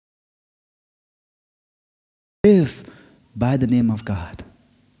live by the name of God.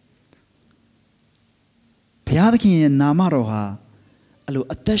 ဘုရားသခင်ရဲ့နာမတော်ဟာအဲ့လို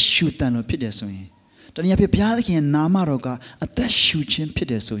အသက်ရှူတန်လို့ဖြစ်တယ်ဆိုရင်တနည်းအားဖြင့်ဘုရားသခင်ရဲ့နာမတော်ကအသက်ရှူခြင်းဖြစ်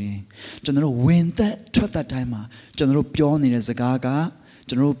တယ်ဆိုရင်ကျွန်တော်တို့ဝင်သက်ထွက်သက်တိုင်းမှာကျွန်တော်တို့ပြောနေတဲ့စကားက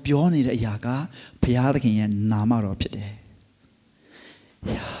ကျွန်တော်တို့ပြောနေတဲ့အရာကဘုရားသခင်ရဲ့နာမတော်ဖြစ်တယ်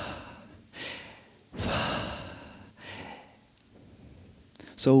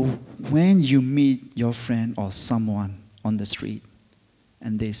So when you meet your friend or someone on the street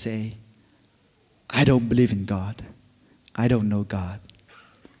and they say, I don't believe in God, I don't know God,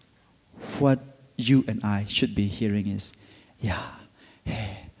 what you and I should be hearing is, yeah,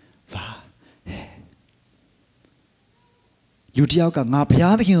 hey, va, hey. လူတယောက်ကငါဘု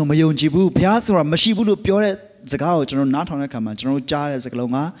ရားသခင်ကိုမယုံကြည်ဘူးဘုရားဆိုတာမရှိဘူးလို့ပြောတဲ့စကားကိုကျွန်တော်နားထောင်တဲ့အခါမှာကျွန်တော်ကြားတဲ့စကား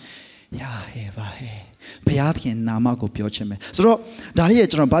လုံးက yeah, hey, va, hey. ဘုရားသခင်နာမကိုပြောခြင်းပဲဆိုတော့ဒါလေးရဲ့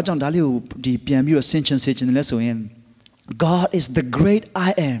ကျွန်တော်ဘာကြောင့်ဒါလေးကိုဒီပြန်ပြီးတော့ဆင်ခြင်စေခြင်းလဲဆိုရင် God is the great I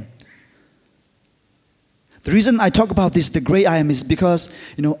am. The reason I talk about this the great I am is because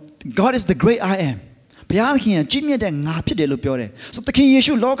God is the great I am. ဘုရားသခင်ကကြီးမြတ်တဲ့ငါဖြစ်တယ်လို့ပြောတယ်ဆိုသခင်ယေ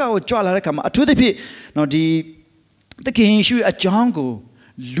ရှုလောကကိုကြွလာတဲ့အခါမှာအထူးသဖြင့်ဒီသခင်ယေရှုအကြောင်းကို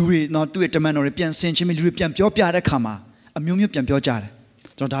လူတွေသူ့ရဲ့တမန်တော်တွေပြန်ဆင်ခြင်ပြီးလူတွေပြန်ပြောပြတဲ့အခါမှာအမျိုးမျိုးပြန်ပြောကြတယ်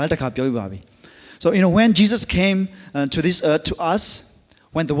ကျွန်တော်ဒါလည်းတစ်ခါပြောပြပါပြီSo when Jesus came to this earth to us,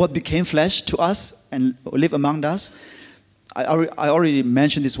 when the word became flesh to us and lived among us, I already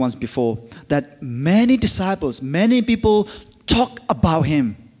mentioned this once before, that many disciples, many people talk about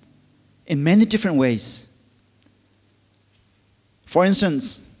him in many different ways. For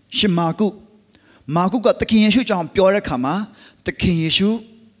instance, ရှင်မာကုကသခင်ယေရှုကြောင့်ပြောတဲ့အခါမှာသခင်ယေရှု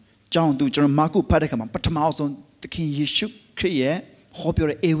ကြောင့်ကျွန်တော်မာကုဖတ်တဲ့အခါမှာပထမအောင်ဆုံးသခင်ယေရှုခရစ်ရဲ့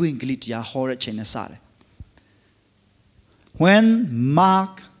When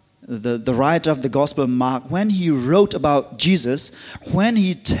Mark, the writer of the Gospel Mark, when he wrote about Jesus, when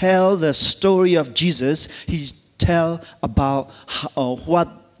he tell the story of Jesus, he tell about what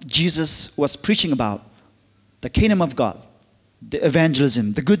Jesus was preaching about, the kingdom of God, the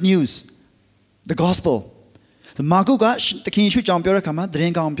evangelism, the good news, the gospel. So Mark the king should jump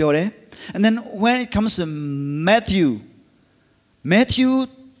and then when it comes to Matthew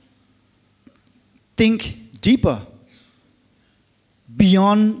think deeper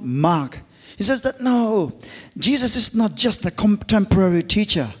beyond Mark. He says that no, Jesus is not just a contemporary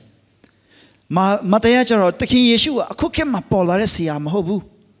teacher. And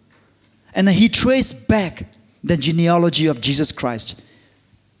then he traced back the genealogy of Jesus Christ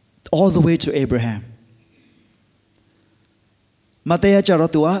all the way to Abraham. မဿဲကျ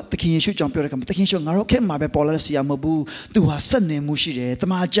တော့သူကသခင်ယေရှုကြောင့်ပြောတဲ့ကမှာသခင်ယေရှုငါတို့ခင်မှာပဲပေါ်လာတဲ့ဆရာမဟုတ်ဘူးသူဟာဆက်နေမှုရှိတယ်တ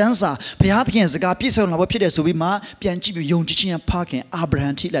မန်ကျမ်းစာဘုရားသခင်စကားပြည့်စုံလာဖို့ဖြစ်တယ်ဆိုပြီးမှပြန်ကြည့်ပြီးယုံကြည်ခြင်းဖခင်အာဗြဟံ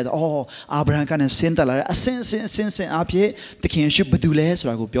ထိလိုက်တော့အာဗြဟံကနေဆင်းသက်လာတဲ့အစင်းအဖြစ်သခင်ယေရှုဘယ်သူလဲဆို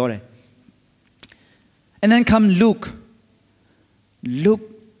တာကိုပြောတယ် And then come Luke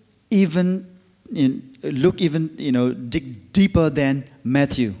even dig deeper than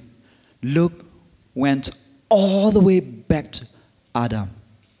Matthew. Luke went all the way back to Adam.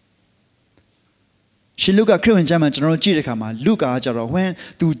 ရှင်လုကာခရစ်ဝင်ကျမ်းမှာကျွန်တော်တို့ကြည့်တဲ့အခါမှာလုကာကကျတော့ when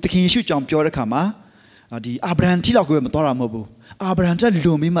သူသခင်ယေရှုကြောင့်ပြောတဲ့အခါမှာဒီအာဗြဟံထိလောက်ကိုပဲမတော်တာမဟုတ်ဘူးအာဗြဟံတက်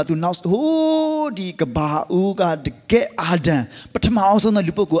လွန်ပြီးမှသူနောက်ဒီကဘာဦးကတကယ်အာဒံပထမအောင်ဆုံးတဲ့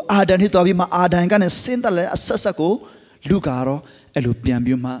လူပုဂ္ဂိုလ်အာဒံထိသွားပြီးမှအာဒံကနေဆင်းသက်တဲ့အဆက်ကိုလုကာကတော့အဲ့လိုပြန်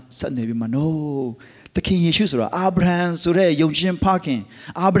ပြီးမှဆက်နေပြီးမှ no သခင်ယေရှုဆိုတာအာဗြဟံဆိုတဲ့ယုံကြည်ဖခင်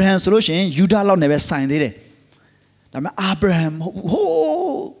အာဗြဟံဆိုလို့ရှိရင်ယူဒလောက်နဲ့ပဲဆိုင်သေးတယ်ဒါပေမဲ့အာဗြဟံ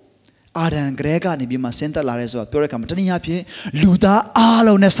အာဒံဂရေကနေပြီးမှဆင်းသက်လာတယ်ဆိုတာပြောတဲ့အခါမှာတနည်းအားဖြင့်လူသားအား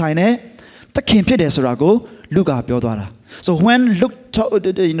လုံးနဲ့ဆိုင်တဲ့သခင်ဖြစ်တယ်ဆိုတာကိုလုကာပြောသွားတာ So when Luke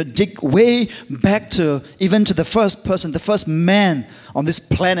dig way back to even to the first person the first man on this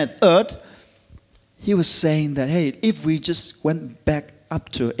planet Earth he was saying that hey if we just went back up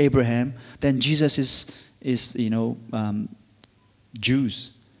to Abraham then Jesus is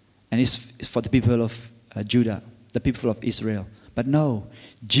Jews and it's for the people of Judah the people of Israel but no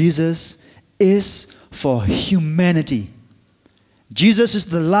Jesus is for humanity Jesus is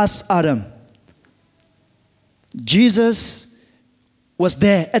the last Adam Jesus was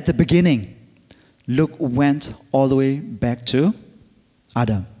there at the beginning Luke went all the way back to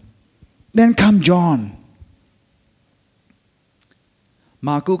Adam then come John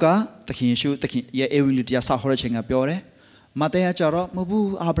မာကုကသခင်ယေရှုသခင်ရဲ့ဧဝံဂေလိတရားစာဟောတဲ့ချိန်ကပြောတယ်မဿဲကျတော့မဟုတ်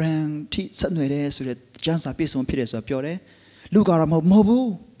ဘူးအာဗြဟံထိဆက်နွယ်တယ်ဆိုတဲ့ကျမ်းစာပြည့်စုံဖြစ်တယ်ဆိုတာပြောတယ်လူကတော့မဟုတ်ဘူး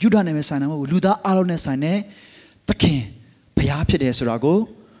ယူဒနဲ့ပဲဆိုင်တာမဟုတ်ဘူးလူသားအားလုံးနဲ့ဆိုင်တဲ့သခင်ဘုရားဖြစ်တယ်ဆိုတာကို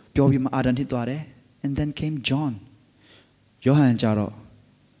ပြောပြီးမှအာဒံထိသွားတယ် and then came John ယောဟန်ကျတော့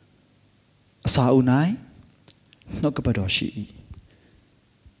အစာအုပ်နိုင် နှုတ်ကပတ်တော်ရှိ၏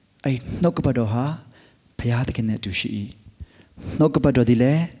အဲ့နှုတ်ကပတ်တော်ဟာဘုရားသခင်နဲ့အတူရှိ၏နှုတ်ကပတ်တော်ဒီ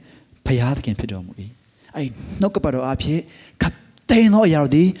လေဘုရားသခင်ဖြစ်တော်မူ၏အဲ့နှုတ်ကပတ်တော်အဖြစ်ခတ်သိမ်းသောအရာ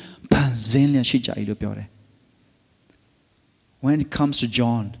တို့ဒီဖန်ဆင်းလျက်ရှိကြ၏လို့ပြောတယ် When it comes to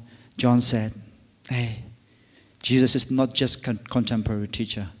John said hey Jesus is not just contemporary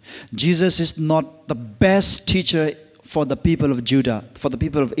teacher Jesus is not the best teacher for the people of Judah for the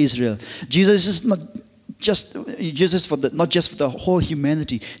people of Israel Jesus is not just not just for the whole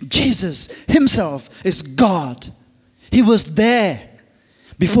humanity Jesus himself is God he was there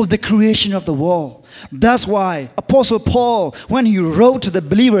before the creation of the world that's why Apostle Paul when he wrote to the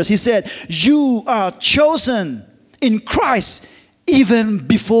believers he said you are chosen in Christ even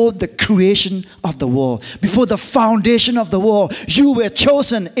before the creation of the world before the foundation of the world you were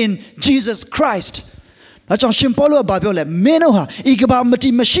chosen in Jesus Christ ဒါကြောင့်ရှင်ပေါလုကပြောလဲမင်းတို့ဟာဤကဘာမတိ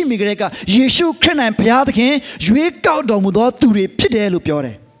မရှိမီကလေးကယေရှုခရစ်၌ဘုရားသခင်ရွေးကောက်တော်မူသောသူတွေဖြစ်တယ်လို့ပြောတ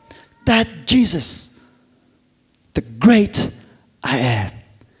ယ် That Jesus the great I am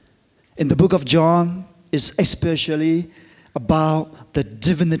in the book of John is especially about the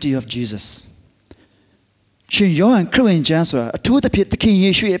divinity of Jesus ရှင်ယောဟန်ခရစ်ဝင်ကျမ်းဆိုတာအထူးသဖြင့်သခင်ယေ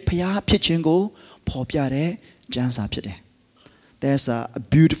ရှုရဲ့ဘုရားဖြစ်ခြင်းကိုဖော်ပြတဲ့ကျမ်းစာဖြစ်တယ် There's a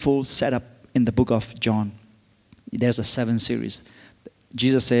beautiful setup in the book of John there's a 7 series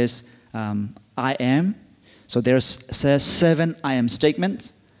Jesus says I am so says 7 I am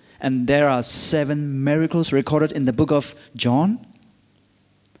statements and there are 7 miracles recorded in the book of John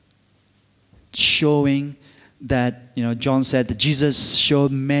showing that John said that Jesus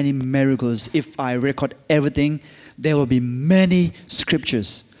showed many miracles if I record everything there will be many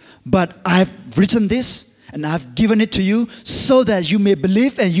scriptures but I've written this and I've given it to you so that you may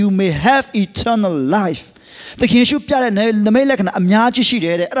believe and you may have eternal life သခင်ယေရှုပြတဲ့နမိတ်လက္ခဏာအများကြီးရှိတ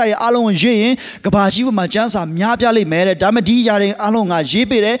ယ်တဲ့အဲ့ဒါတွေအားလုံးကိုရေးရင်ကဘာကြီးပေါ်မှာကျမ်းစာများပြလိမ့်မယ်တဲ့ဒါမှဒီຢာတွေအားလုံးငါရေး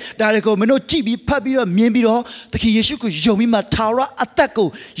ပေးတယ်ဒါတွေကိုမင်းတို့ကြည့်ပြီးဖတ်ပြီးတော့မြင်ပြီးတော့သခင်ယေရှုကိုယုံပြီးမှထာဝရအသက်ကို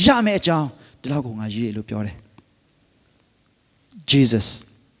ရမယ်အကြောင်းဒီလောက်ကိုငါရေးတယ်လို့ပြောတယ် Jesus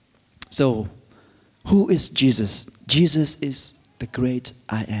so who is Jesus Jesus is the great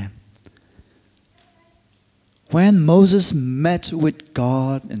I am when Moses met with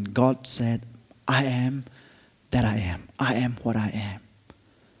God and God said I am that I am what I am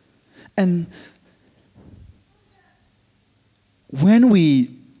and when we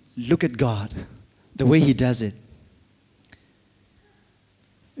look at God the way he does it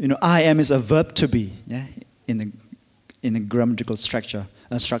I am is a verb to be yeah in a grammatical structure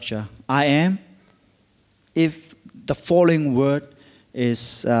I am if the following word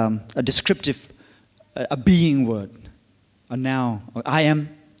is a descriptive a being word a noun I am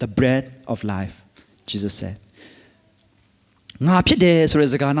the bread of life Jesus said ငါဖြစ်တယ်ဆိုတဲ့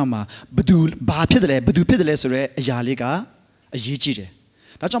စကားနောက်မှာဘာဖြစ်တယ်လဲဘယ်သူဖြစ်တယ်လဲဆိုတဲ့အရာလေးကအရေးကြီးတယ်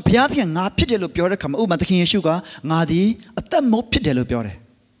ဒါကြောင့်ဘုရားသခင်ငါဖြစ်တယ်လို့ပြောတဲ့အခါမှာဥပမာသခင်ယေရှုကငါသည်အသက်မုတ်ဖြစ်တယ်လို့ပြောတယ်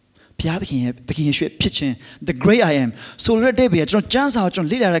ဘုရားသခင်ယေရှုဖြစ်ခြင်း the great I am ဆိုတဲ့တဲ့ပြီးကျွန်တော်ကျမ်းစာကိုကျွန်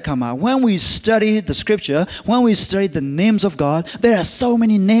တော်လေ့လာတဲ့အခါမှာ when we study the scripture when we study the names of God there are so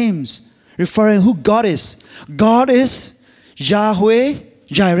many names referring who God is Yahweh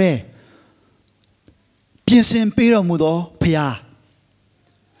Jireh ပြင်ဆင်ပေးတော်မူသောဘုရား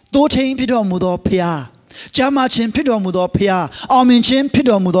တိုးထိန်ဖြစ်တော်မူသောဘုရားကျမ်းမာခြင်းဖြစ်တော်မူသောဘုရားအောင်မြင်ခြင်းဖြစ်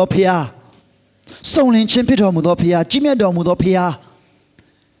တော်မူသောဘုရားစုံလင်ခြင်းဖြစ်တော်မူသောဘုရားကြီးမြတ်တော်မူသောဘုရား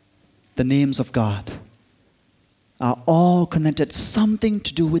The names of God are all connected something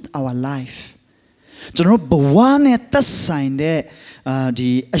to do with our life ကျွန်တော်ဘဝနဲ့သက်ဆိုင်တဲ့ဒီ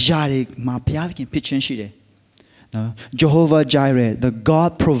အရာတွေမှာဘုရားသခင်ဖြစ်ခြင်းရှိတယ် Jehovah Jireh, the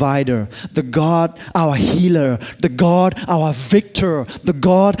God provider, the God our healer, the God our victor, the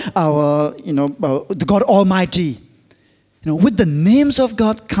God our the God Almighty. With the names of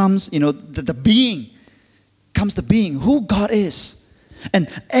God comes the being, comes the being who God is, and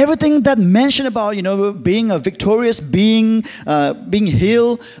everything that mentioned about being a victorious being, being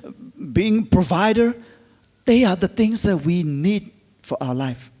healed, being provider, they are the things that we need for our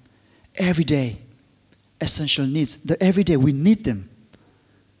life every day. Essential needs that every day we need them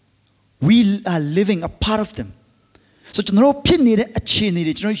we are living a part of them so ကျွန်တော်ဖြစ်နေတဲ့အခြေအနေ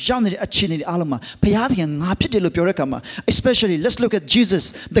တွေကျွန်တော်ရောက်နေတဲ့အခြေအနေတွေအားလုံးမှာဘုရားသခင်ငါဖြစ်တယ်လို့ပြောတဲ့အခါမှာ especially let's look at Jesus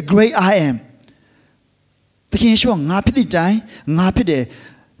the great I am သခင်ယေရှုကငါဖြစ်တဲ့တိုင်ငါဖြစ်တယ်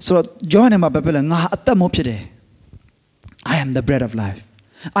ဆိုတော့ယောဟန်ထဲမှာပြောလဲငါအသက်မုတ်ဖြစ်တယ် I am the bread of life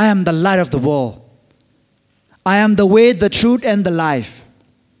I am the light of the world I am the way the truth and the life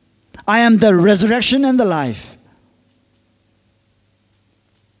I am the resurrection and the life.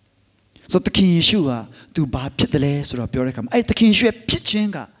 So သခင်ယေရှုကသူဘာဖြစ်တယ်လဲဆိုတော့ပြောတဲ့အခါမှာအဲ့သခင်ယေရှုရဲ့ဖြစ်ခြင်း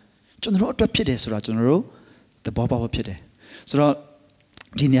ကကျွန်တော်တို့အတွက်ဖြစ်တယ်ဆိုတော့ကျွန်တော်တို့ the Boba Pide. So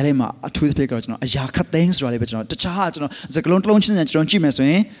ဒီနေရာလေးမှာအထူးသဖြင့်ကတော့ကျွန်တော်အရာခတ်သိမ်းဆိုတာလေးပဲကျွန်တော်တခြားကျွန်တော်စကလုံးတစ်လုံးချင်းကျွန်တော်ကြည့်မယ်ဆို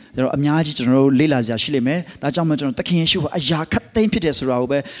ရင်ကျွန်တော်အများကြီးကျွန်တော်တို့လေ့လာစရာရှိလိမ့်မယ်ဒါကြောင့်မို့ကျွန်တော်သခင်ယေရှုကအရာခတ်သိမ်းဖြစ်တယ်ဆိုတာကို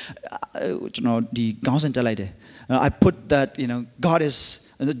ပဲကျွန်တော်ဒီခေါင်းစဉ်တက်လိုက်တယ် I put that God is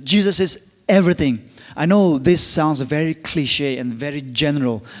Jesus is everything I know this sounds very cliche and very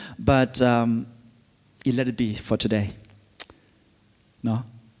general but you let it be for today no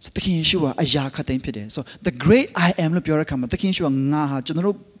so သခင်ယေရှုကအရာခတ်သိမ်းဖြစ်တယ် so the great I am လို့ပြောတဲ့အခါမှာသခင်ယေရှုကငါဟာကျွန်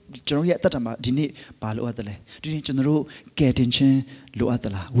တော်ရဲ့အသက်တာမှာဒီနေ့ဘာလိုအပ်တယ်လဲဒီနေ့ကျွန်တော်တို့ကယ်တင်ခြင်းလိုအပ်သ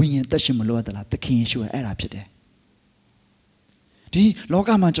လားဝိညာဉ်သက်ရှင်မလိုအပ်သလားသခင်ယေရှုကအဲ့ဒါဖြစ်တယ်ဒီလောက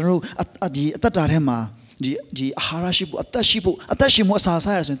မှာကျွန်တော်တို့ဒီအသက်တာထဲမှာဒီအာဟာရရှိဖို့အသက်ရှိဖို့အသက်ရှင်မှုအစာ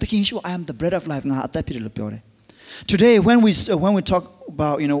စားရဆိုရင်သခင်ယေရှု I am the bread of life ငါအသက်ဖြစ်တယ်လို့ပြောတယ် today when we talk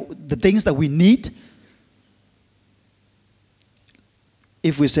about the things that we need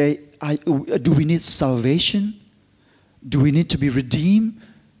if we say, do we need salvation? Do we need to be redeemed?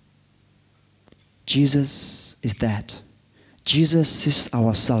 Jesus is that. Jesus is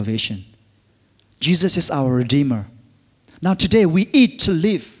our salvation. Jesus is our Redeemer. Now today we eat to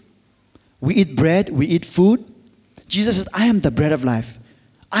live. We eat bread, we eat food. Jesus says, I am the bread of life.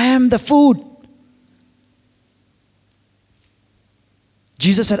 I am the food.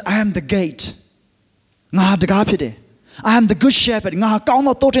 Jesus said, I am the gate. I am the good shepherd. ငါကောင်း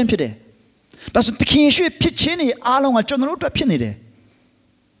သောတောထင်းဖြစ်တယ်။ဒါဆိုသခင်ယေရှုဖြစ်ခြင်းတွေအားလုံးကကျွန်တော်တို့အတွက်ဖြစ်နေတယ်။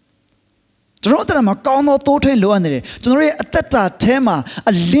ကျွန်တော်တို့မှာကောင်းသောတောထင်းလိုအပ်နေတယ်။ကျွန်တော်ရဲ့အသက်တာထဲမှာ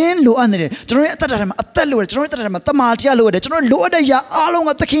အလင်းလိုအပ်နေတယ်။ကျွန်တော်ရဲ့အသက်တာထဲမှာအသက်လိုအပ်တယ်။ကျွန်တော်ရဲ့အသက်တာထဲမှာတမာတရားလိုအပ်တယ်။ကျွန်တော်လိုအပ်တဲ့ຢာအားလုံး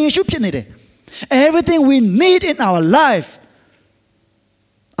ကသခင်ယေရှုဖြစ်နေတယ်။ Everything we need in our life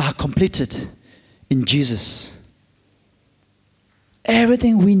are completed in Jesus.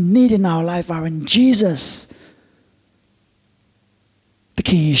 Everything we need in our life are in Jesus. The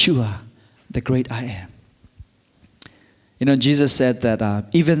King Yeshua, the great I am. Jesus said that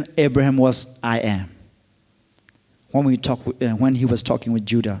even Abraham was I am. When he was talking with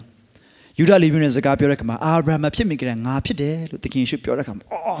Judah. Judah လေးမျိုးနဲ့စကားပြောတဲ့အခါမှာအာဗြဟံမဖြစ်မိကြတဲ့ငါဖြစ်တယ်လို့သခင်ယေရှုပြောတဲ့အခါမှာ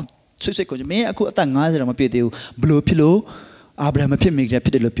အော်ဆွေးကိုမင်းအခုအသက်50တောင်မပြည့်သေးဘူးဘလို့ဖြစ်လို့အာဗြဟံမဖြစ်မိကြတဲ့ဖြ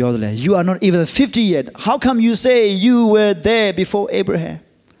စ်တယ်လို့ပြောတယ်လေ You are not even 50 yet. How come you say you were there before Abraham?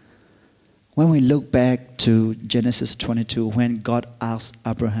 When we look back to Genesis 22, when God asked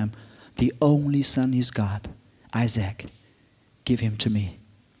Abraham, the only son he's got, Isaac, give him to me.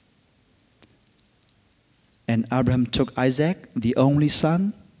 And Abraham took Isaac, the only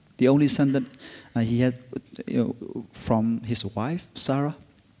son that he had from his wife, Sarah.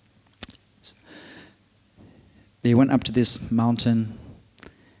 They went up to this mountain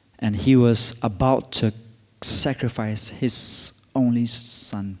and he was about to sacrifice his only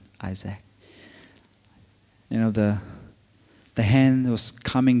son, Isaac. The hand was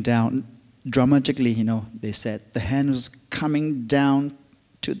coming down dramatically, they said the hand was coming down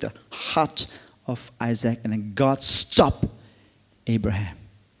to the heart of Isaac and then God stopped Abraham.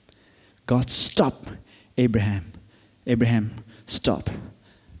 God stopped Abraham. Abraham, stop.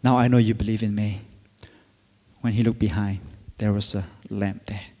 Now I know you believe in me. When he looked behind, there was a lamp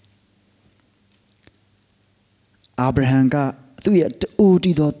there. Abraham ကသူ့ရဲ့တူ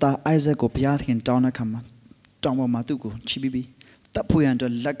တီတော်သား Isaac ကိုဘုရားသခင်တောင်းတဲ့အခါမှာတောင်ပေါ်မှာသူ့ကိုချီးပြီးတပ်ဖို့ရန်အတွ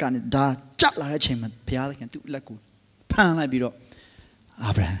က်လက်ကနေဒါကျလာတဲ့အချိန်မှာဘုရားသခင်သူ့လက်ကိုဖမ်းလိုက်ပြီးတော့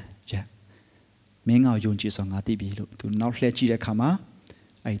အာဗြဟံမင်းငါ့ကိုယုံကြည်စွာငါသိပြီလို့သူနောက်လှည့်ကြည့်တဲ့အခါမှာ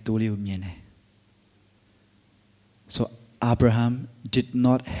အဲ့ဒီတိုးလေးကိုမြင်တယ် So Abraham did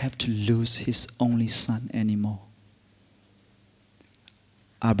not have to lose his only son anymore.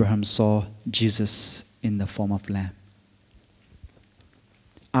 Abraham saw Jesus in the form of lamb.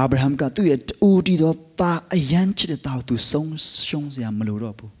 Abraham ကသူ့ရဲ့တူတီတော်သားအယမ်းချစ်တဲ့သားကိုသူဆုံးရှုံးစရာမလို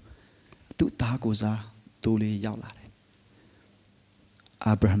တော့ဘူးသူ့သားကိုစားတိုးလေးရောက်လာတယ်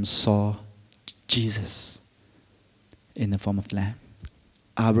Abraham saw Jesus in the form of lamb.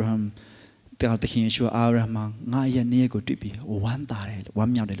 Abraham တခင်ယေရှုအာဗြဟံမှာငါရဲ့နေ့ကိုတွေ့ပြီးဝမ်းသာတယ်ဝ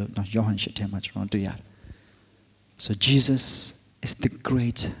မ်းမြောက်တယ်လို့ယောဟန်8ထဲမှာကျွန်တော်တွေ့ရတယ် So Jesus is the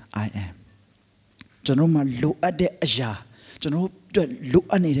great I am. ကျွန်တော်မှာလိုအပ်တဲ့အရာကျွန်တော်တို့လို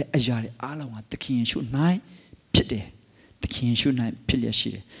အပ်နေတဲ့အရာတွေအားလုံးကသခင်ယေရှု၌ဖြစ်တယ်သခင်ယေရှု၌ဖြစ်လျက်ရှိ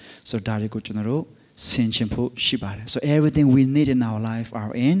တယ် So ဒါတွေကိုကျွန်တော်တို့ဆင်ခြင်ဖို့ရှိပါတယ် So everything we need in our life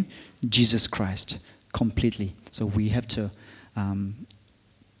are in Jesus Christ completely. So we have to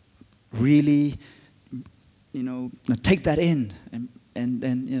really take that in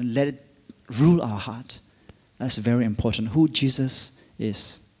and let it rule our heart. That's very important. Who Jesus is.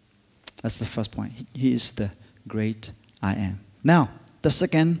 That's the first point. He is the great I am. Now, the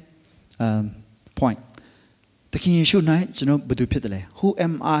second point. Who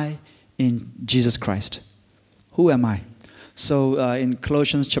am I in Jesus Christ? Who am I? So in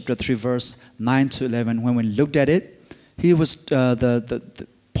Colossians chapter 3, verse 9 to 11, when we looked at it,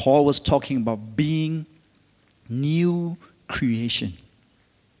 Paul was talking about being new creation.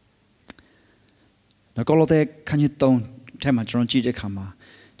 Now, all of that can you don't tell me, John G. Kama,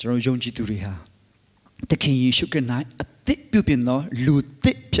 John G. Duriha. The king you should get night, a thick pupil no,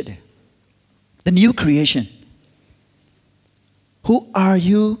 the new creation. Who are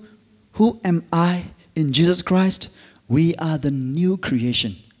you? Who am I in Jesus Christ? We are the new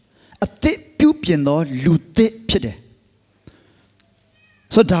creation. A thick pupil no, the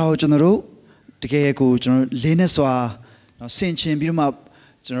So, Dao General, the Gego, General Lineswa, Saint Birma,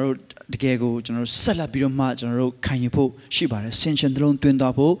 General. The Gego, General Sala Biroma, General Kanyipo, Shibara, Saint Drone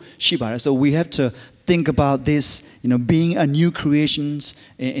Twindapo, Shibara. So we have to think about this, being a new creations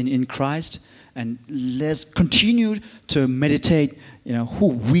in Christ, and let's continue to meditate,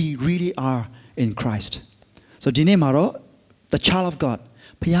 who we really are in Christ. So Dine Maro, the child of God.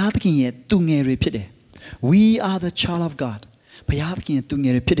 We are the child of God. The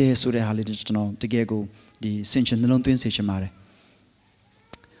Gego, the Saint Drone Twin Sachamare.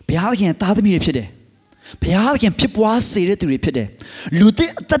 ဘုရားခင်သားသမီးတွေဖြစ်တယ်ဘုရားခင်ဖြစ်ပွားစေတဲ့သူတွေဖြစ်တယ်လူသ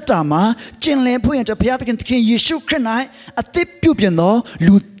စ်အသက်တာမှာကျင်လည်ဖို့ရတဲ့ဘုရားသခင်ယေရှုခရစ်၌အသစ်ပြုပြင်သော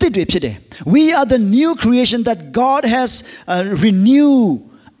လူသစ်တွေဖြစ်တယ် We are the new creation that God has renewed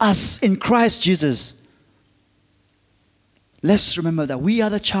us in Christ Jesus. Let's remember that we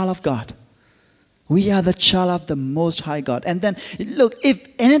are the child of God. We are the child of the Most High God. And then, look, if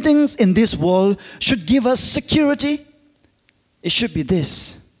anything in this world should give us security, it should be this.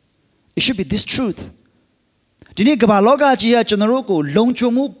 It should be this truth. ဒီနေ့ကမ္ဘာလောကကြီးကကျွန်တော်တို့ကိုလုံခြုံ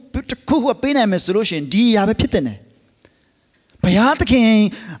မှုတစ်ခုခုပေးနိုင်မယ်ဆိုလို့ရှိရင်ဒီအရာပဲဖြစ်တဲ့။ဘုရားသခင်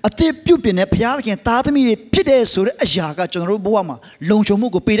အသက်ပြုပြင်တဲ့ဘုရားသခင်သားသမီးတွေဖြစ်တဲ့ဆိုတဲ့အရာကကျွန်တော်တို့ဘဝမှာလုံခြုံမှု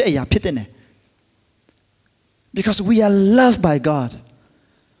ကိုပေးတဲ့အရာဖြစ်တဲ့။ Because we are loved by God.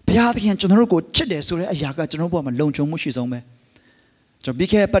 ဘုရားသခင်ကျွန်တော်တို့ကိုချစ်တယ်ဆိုတဲ့အရာကကျွန်တော်တို့ဘဝမှာလုံခြုံမှုရှိဆုံးပဲ။ကျွန်တော်ပြီး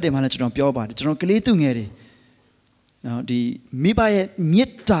ခဲ့တဲ့ပတ်တွေမှာလည်းကျွန်တော်ပြောပါတယ်ကျွန်တော်ကလေးသူငယ်တွေဒီမိဘရဲ့မေ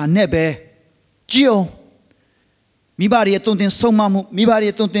တ္တာနဲ့ပဲကြည်အောင်မိဘရဲ့တုံတင်ဆုံးမမှုမိဘ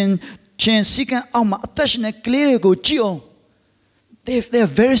ရဲ့တုံတင်ခြင်းစိကံအောင်မှာအသက်ရှင်တဲ့ကလေးတွေကိုကြည်အောင် they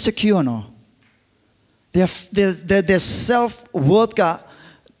are very secure no their self worth က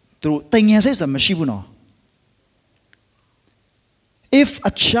သူတင်ငယ်စိတ်ဆိုမရှိဘူးနော် If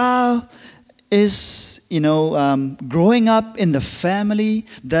a child is growing up in the family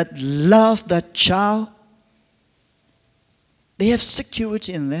that love that child, they have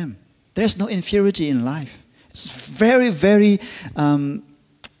security in them. There's no inferiority in life. It's very, very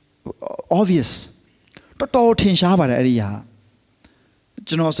obvious. တော်တော်ထင်ရှားပါတယ်အဲ့ဒီဟာ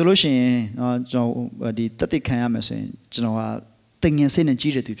ကျွန်တော်ဆိုလို့ရှိရင်ကျွန်တော်ဒီတသက်ခံရမယ်ဆိုရင်ကျွန်တော်ကတင်ငင်စိတ်နဲ့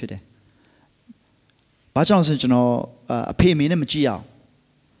ကြီးတဲ့သူဖြစ်တယ်။ဘာကြောင့်လဲဆိုကျွန်တော်အဖေအမေနဲ့မကြည့်အောင်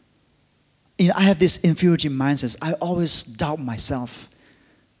I have this inferiority mindset. I always doubt myself.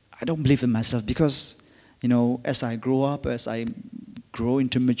 I don't believe in myself because as I grow up, as I grow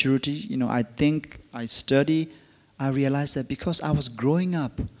into maturity, I think, I study, I realize that because I was growing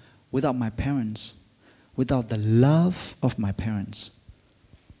up without my parents, without the love of my parents.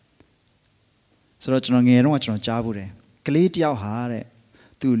 So that's why I don't want to job with it. Kali tiao ha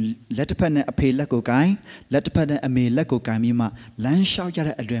tu let the pen a pay lako guy, let the pen a me lako guy mima, land shout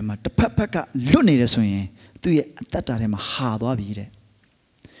yara adrema, the pepaka luni the swing, to that time hard or beat it.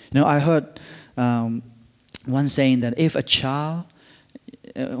 I heard one saying that if a child,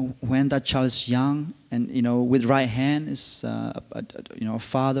 when that child is young and with right hand is a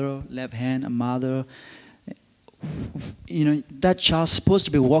father, left hand a mother, that child's supposed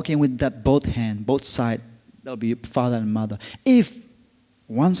to be walking with that both hand, both side. That'll be father and mother. If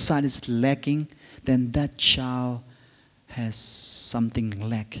one side is lacking, then that child has something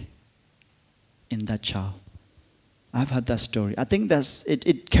lack in that child. I've heard that story. I think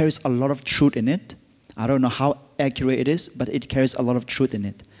it carries a lot of truth in it. I don't know how accurate it is, but it carries a lot of truth in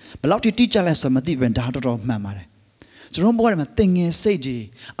it. But how to teach us something when that don't matter. So don't worry about thinking say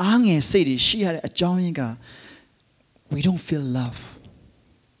di, ang say di, she had a joinga. We don't feel love.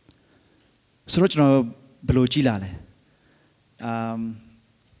 So don't below jilale.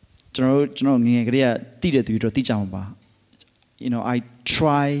 I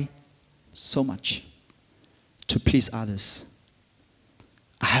try so much to please others.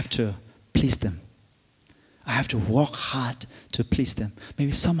 I have to please them. I have to work hard to please them.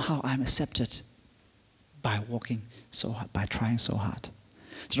 Maybe somehow I'm accepted by working so hard, by trying so hard.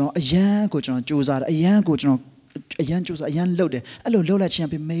 Maybe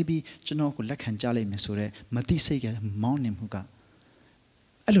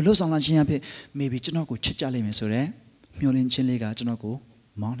အဲ့လိုလှုပ်ဆောင်လာခြင်းအဖြစ် maybe ကျွန်တော်ကိုချစ်ကြလိမ့်မယ်ဆိုတော့မျှော်လင့်ခြင်းလေးကကျွန်တော်ကို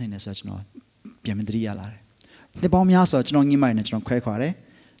မောင်းနိုင်တယ်ဆိုတော့ကျွန်တော်ပြန်မသတိရလာတယ်ဒီပေါင်းများဆိုကျွန်တော်ငင်းမာနေကျွန်တော်ခွဲခွာတယ်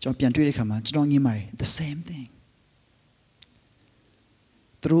ကျွန်တော်ပြန်တွေ့တဲ့ခါမှာကျွန်တော်ငင်းမာတယ် the same thing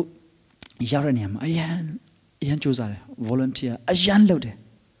သူတို့ရောက်တဲ့နေရာမှာအရန်စူးစမ်းတယ် volunteer အရန်လုပ်တယ်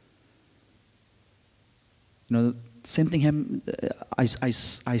you know same thing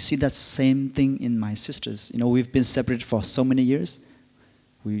I see that same thing in my sisters you know we've been separated for so many years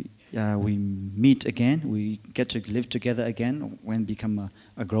we meet again we get to live together again when become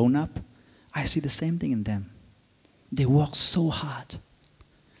a grown up I see the same thing in them they work so hard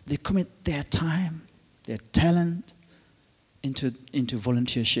they commit their time their talent into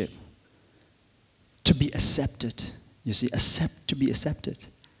volunteership to be accepted you see to be accepted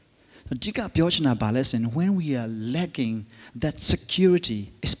when we are lacking that security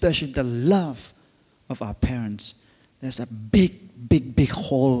especially the love of our parents there's a big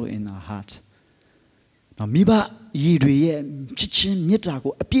hole in our heart now မိဘရည်တွေရဲ့ချစ်ချင်းမေတ္တာ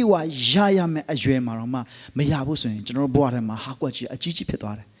ကိုအပြည့်အဝရရမယ်အရွယ်မှာတော့မရဘူးဆိုရင်ကျွန်တော်ဘဝထဲမှာဟာကွက်ကြီးအကြီးကြီးဖြစ်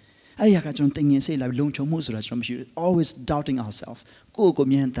သွားတယ်အဲ့ဒီကကျွန်တော်တင်ငင်စိတ်လာလုံခြုံမှုဆိုတာကျွန်တော်မရှိဘူး always doubting ourselves ကို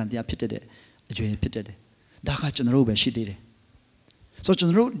မြင်တန်တရားဖြစ်တဲ့အရွယ်ဖြစ်တဲ့ဒါကကျွန်တော်တို့ပဲရှိသေးတယ်ဆိုကျွန်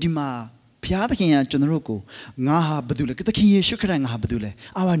တော်တို့ဒီမှာဘုရားသခင်ကကျွန်တော်တို့ကိုငါဟာဘာလို့လဲသခင်ယေရှုခရစ်ငါဟာဘာလို့လဲ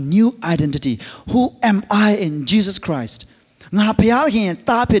our new identity who am I in Jesus Christ ငါဘုရားသခင်ရဲ့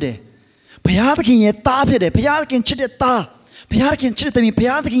သားဖြစ်တယ်ဘုရားသခင်ရဲ့သားဖြစ်တယ်ဘုရားသခင်ချစ်တဲ့သားဘုရားသခင်ချစ်တဲ့သမီးဘု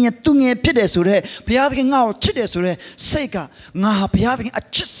ရားသခင်ရဲ့သူငယ်ဖြစ်တယ်ဆိုတော့ဘုရားသခင်ငါ့ကိုချစ်တယ်ဆိုတော့စိတ်ကငါဟာဘုရားသခင်အ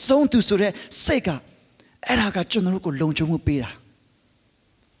ချစ်ဆုံးသူဆိုတော့စိတ်ကအဲ့ဒါကကျွန်တော်တို့ကိုလုံခြုံမှုပေးတာ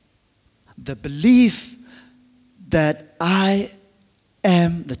the belief that I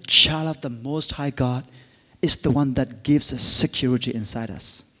am the child of the Most High God is the one that gives us security inside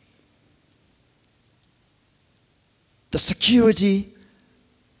us. The security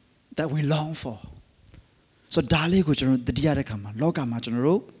that we long for. So, dali ko chano diya rekha ma, loka ma chano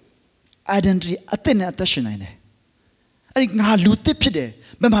ro identity atin na atashin na ine. Ari nga luti pide,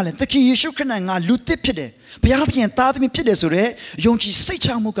 bemalen. Taki Yeshu kena nga luti pide. Payat kiyan tatmi pide sure yongchi say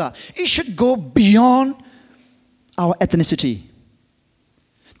chamuka. It should go beyond our ethnicity.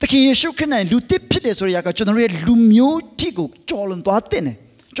 Taki Yeshu kena luti pide sure yaka chano re lumyo tigo cholon to atene,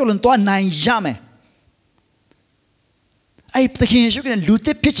 cholon to nai yame. Ay taki Yeshu kena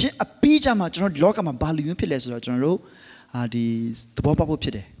luti pide apija ma chano loka ma balu yun pide sure chano ro di tabo papo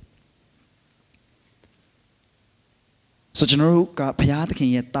pide. So ကျွန်တော်တို့ကဘုရားသခင်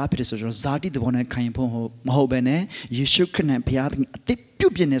ရဲ့သားဖြစ်တယ်ဆိုတော့ဇာတိသဘောနဲ့ခံရင်ဖို့မဟုတ်ဘဲနဲ့ယေရှုခရစ်နဲ့ဘုရားသခင်အသစ်ပြု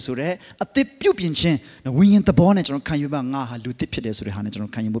တ်ပြင်နေဆိုတော့အသစ်ပြုတ်ပြင်ခြင်းဝိညာဉ်သဘောနဲ့ကျွန်တော်ခံယူပါငါဟာလူသစ်ဖြစ်တယ်ဆိုတဲ့ဟာနဲ့ကျွန်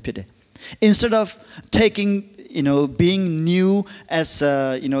တော်ခံယူဖို့ဖြစ်တယ် Instead of taking being new as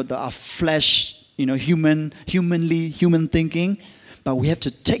our flesh human thinking but we have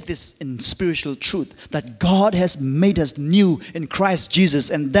to take this in spiritual truth that God has made us new in Christ Jesus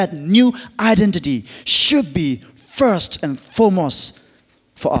and that new identity should be first and foremost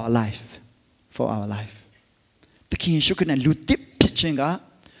for our life. The king should not lose deep pitching.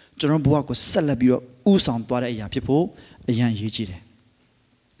 John Boak was celebrated Usam Tora Yapipo, a young Yijide.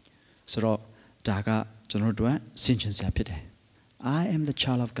 So, Daga, John Dua, Sinchins Yapide. I am the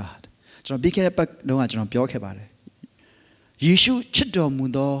child of God. John Bikepak, no, I don't know about it. Yeshu Chido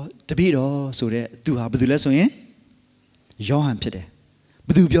Mundo, Tabido, so that do have the lesson, eh? Johan Pide.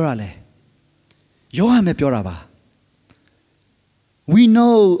 Budu Biorale. Johan Pioraba. We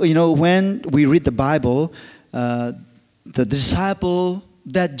know, when we read the Bible, the disciple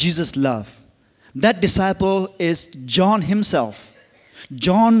that Jesus loved, that disciple is John himself.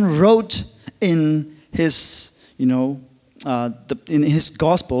 John wrote in his, in his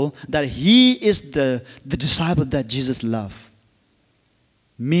gospel that he is the disciple that Jesus loved,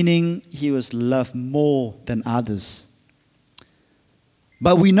 meaning he was loved more than others.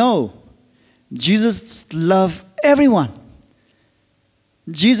 But we know Jesus loved everyone.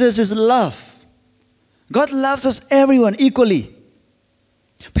 Jesus is love. God loves us everyone equally.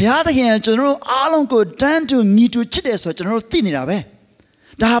 ဘုရားသခင်ကျွန်တော်တို့အားလုံးကိုတန်းတူညီတူချစ်တယ်ဆိုတော့ကျွန်တော်တို့သိနေတာပဲ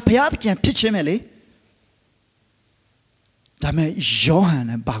ဒါဘုရားသခင်ဖြစ်ခြင်းပဲလေဒါမဲ့ယောဟန်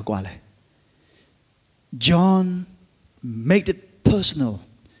နဲ့ဘာကွာလဲ John made it personal.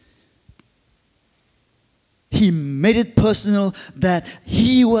 He made it personal that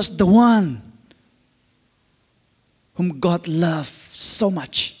he was the one whom God loved so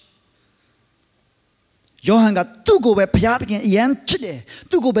much. Johan got two go by Piat again, Yan Chide,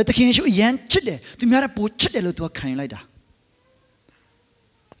 two go by the king, Yan Chide, to Marapo Chide to a kind like that.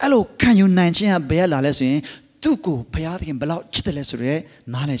 Hello, can you 19 Bella lesson? Two go Piat and Below Chidele,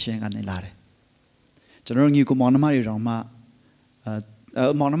 knowledge and Lare. General Yuko Monamari Roma,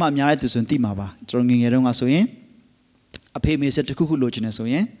 မောင်နှမအများတဲ့သူဆိုရင်သိမှာပါကျွန်တော်ငယ်တုန်းကဆိုရင်အဖေမေဆက်တစ်ခုခုလိုချင်နေဆို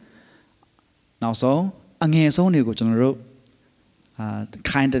ရင်နောက်ဆုံးအငယ်ဆုံးတွေကိုကျွန်တော်တို့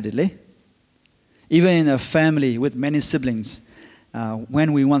ခိုင်းတယ်လေ even in a family with many siblings when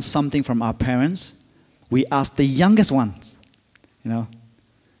we want something from our parents we ask the youngest ones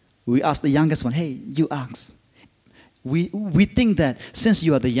we ask the youngest one hey you ask we think that since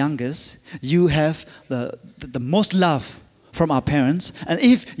you are the youngest you have the most love from our parents and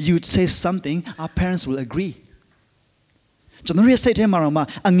if you say something our parents will agree ကျွန်တော်ရဲ့စိတ်ထဲမှာတော့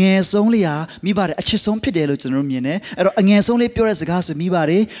အငယ်ဆုံးလေးဟာမိဘတွေအချစ်ဆုံးဖြစ်တယ်လို့ကျွန်တော်မြင်တယ်အဲ့တော့အငယ်ဆုံးလေးပြောတဲ့စကားဆိုမိဘ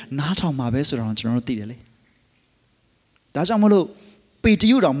တွေနားထောင်မှာပဲဆိုတော့ကျွန်တော်တို့သိတယ်လေဒါကြောင့်မလို့ပေတ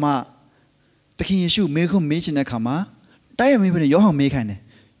ရုတော်မှသခင်ယေရှုမေးခွန်းမေးချင်တဲ့အခါမှာတိုက်ရမေးပြီးယောဟန်မေးခိုင်းတယ်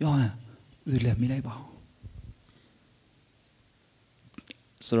ယောဟန်သူလည်းမေးလိုက်ပါဦး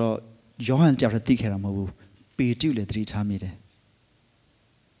ဆိုတော့ယောဟန်ကြောက်တဲ့သိခဲ့တာမဟုတ်ဘူးပေတရုလည်းသတိထားမိတယ်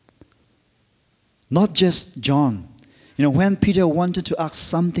not just John when Peter wanted to ask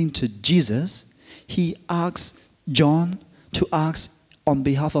something to Jesus he asked John to ask on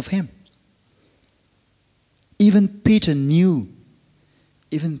behalf of him even Peter knew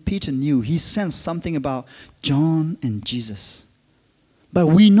he sensed something about John and Jesus but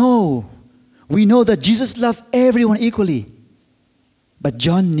we know that Jesus loved everyone equally but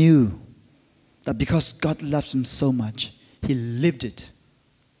John knew that because God loved him so much he lived it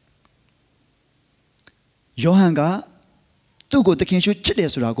ယောဟန်ကသူ့ကိုသခင်ယေရှုချစ်တယ်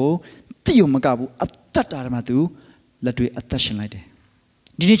ဆိုတာကိုသိုံမကဘူးအသက်တာမှာသူလက်တွေအသက်ရှင်လိုက်တယ်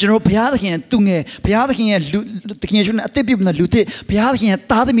ဒီနေ့ကျွန်တော်ဘုရားသခင်ရဲ့သူငယ်ဘုရားသခင်ရဲ့သခင်ယေရှုနဲ့အသက်ပြုတဲ့လူသစ်ဘုရားသခင်ရဲ့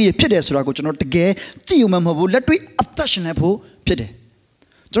သားသမီးတွေဖြစ်တယ်ဆိုတာကိုကျွန်တော်တကယ်သိုံမမဟုတ်ဘူးလက်တွေအသက်ရှင်နေဖို့ဖြစ်တယ်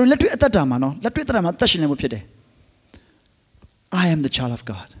ကျွန်တော်လက်တွေအသက်တာမှာနော်လက်တွေအသက်တာမှာအသက်ရှင်နေဖို့ဖြစ်တယ် I am the child of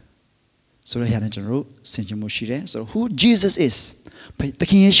God ဆိုရတဲ့ကျွန်တော်တို့ဆင်ခြင်မှုရှိတယ် so who Jesus is သ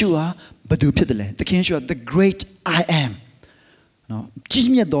ခင်ယေရှုဟာဘယ်သူဖြစ်တယ်လဲသခင်ယေရှုဟာ the great I am နော်ကြီး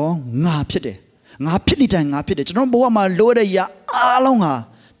မြတ်သောငါဖြစ်တယ်ငါဖြစ်တဲ့ငါဖြစ်တယ်ကျွန်တော်ဘဝမှာလိုတဲ့ရာအားလုံးဟာ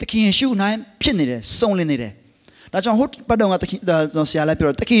သခင်ယေရှုနိုင်ဖြစ်နေတယ်စုံလင်နေတယ်ဒါကြောင့်ဟုတ်ပတ်တော်ကသခင်ဆရာလည်းပြော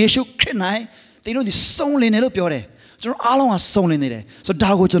တယ်သခင်ယေရှုခရစ်နိုင်သင်တို့ဒီစုံလင်တယ်လို့ပြောတယ်ကျွန်တော်အားလုံးဟာစုံလင်နေတယ်ဆို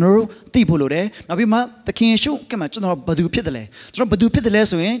တော့ဒါကိုကျွန်တော်တို့သိဖို့လိုတယ်နောက်ပြီးမှသခင်ယေရှုကမှကျွန်တော်ဘယ်သူဖြစ်တယ်လဲကျွန်တော်ဘယ်သူဖြစ်တယ်လဲ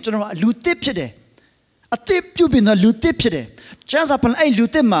ဆိုရင်ကျွန်တော်လူသစ်ဖြစ်တယ်အသစ်ပြုပြင်သောလူသစ်ဖြစ်တယ်ကျမ်းစာဖတ်အဲ့လူ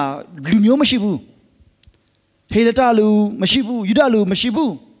သစ်မှာလူမျိုးမရှိဘူးဟေလတလူမရှိဘူးယူဒလူမရှိ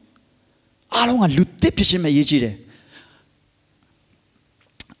ဘူးအားလုံးကလူသစ်ဖြစ်ခြင်းပဲရေးကြည့်တယ်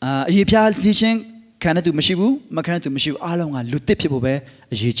အရေးပြားခြင်းခံတဲ့သူမရှိဘူးမခံတဲ့သူမရှိဘူးအားလုံးကလူသစ်ဖြစ်ဖို့ပဲ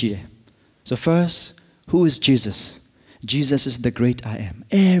အရေးကြီးတယ် so first who is Jesus Jesus is the great I am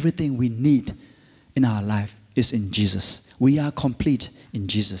everything we need in our life is in Jesus we are complete in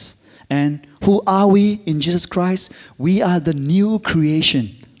Jesus and who are we in Jesus Christ we are the new creation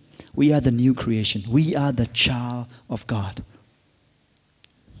we are the new creation we are the child of God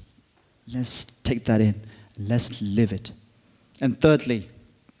let's take that in let's live it and thirdly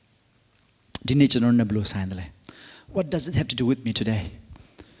what does it have to do with me today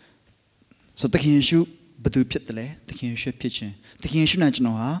so သခင်ယေရှုဘယ်သူဖြစ်တယ်လဲသခင်ယေရှုဖြစ်ခြင်းသခင်ယေရှုနဲ့ကျွန်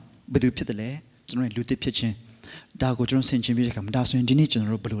တော်ဟာဘယ်သူဖြစ်တယ်လဲကျွန်တော်ရဲ့လူသစ်ဖြစ်ခြင်းဒါကိုကျွန်တော်ဆင်ခြင်ပြီးတဲ့အခါမှာဒါဆိုရင်ဒီနေ့ကျွန်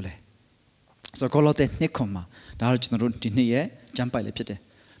တော်တို့ဘယ်လိုလဲဆိုတော့ကောလောသဲနှစ်ခွန်မှာဒါတော့ကျွန်တော်တို့ဒီနေ့ရဲ့ကျမ်းပိုက်လေးဖြစ်တယ်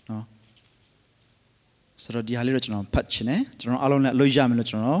နော်ဆိုတော့ဒီဟာလေးတော့ကျွန်တော်ဖတ်ချင်တယ်ကျွန်တော်အားလုံးလည်းအလို့ရမယ်လို့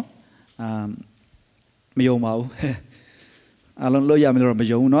ကျွန်တော်မယုံပါဘူးအားလုံးလို့ရမယ်လို့မ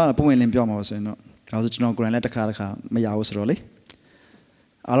ယုံဘူးเนาะပုံဝင်လင်းပြောမှာပါဆိုရင်တော့ဒါဆိုကျွန်တော် grand လည်းတစ်ခါမရဘူးဆိုတော့လေ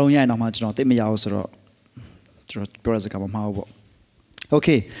အားလုံးရရင်တော့မှကျွန်တော်သိမရဘူးဆိုတော့ကျွန်တော်ပြောရစကားမမှားဘူးပေါ့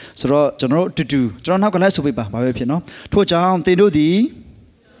okay ဆိုတော့ကျွန်တော်တို့တူကျွန်တော်နောက်ကလည်းဆိုပြပါဘာပဲဖြစ်နော်ထို့ကြောင့်သင်တို့သည်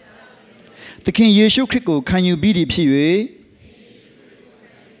သခင်ယေရှုခရစ်ကိုခံယူပြီးသည်ဖြစ်၍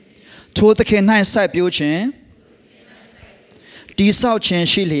ထိုသခင်၌စိုက်ပျိုးခြင်းတိဆောက်ခြင်း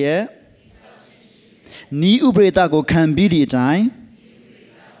ရှိလျက်ဤဥပရိသကိုခံပြီးသည့်အတိုင်း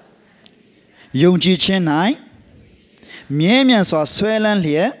ယုံကြည်ခြင်း၌မြဲမြံစွာဆွဲလန်း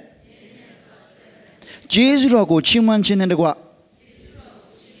လျက်ကျေးဇူးတော်ကိုချီးမွမ်းခြင်းနဲ့တကွ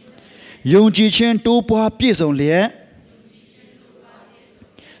ယုံကြည်ခြင်းတိုးပွားပြည့်စုံလျက်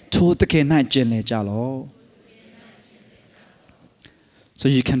ထိုသခင်၌ကျင်လည်ကြလော့ So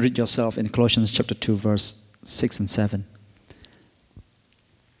you can read yourself in Colossians chapter 2 verse 6 and 7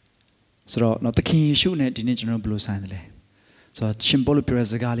ဆိုတော့နော်သခင်ယေရှုနဲ့ဒီနေ့ကျွန်တော်တို့ဘယ်လိုဆိုင်တယ်လဲဆိုတော့ရှင်ပေါလုပြောတဲ့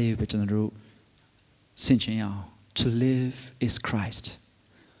စကားလေးပဲကျွန်တော်တို့ဆင်ခြင်ရအောင် To live is Christ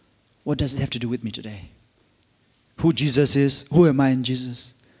What does it have to do with me today Who Jesus is Who am I in Jesus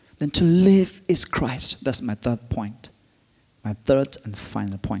Then to live is Christ That's my third point My third and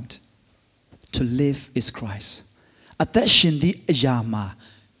final point To live is Christ အသက်ရှင်သည့်အရာမှာ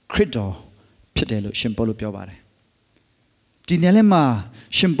ခရစ်တော်ဖြစ်တယ်လို့ရှင်ပေါလုပြောပါတယ်ဒီနေ့လည်းမှာ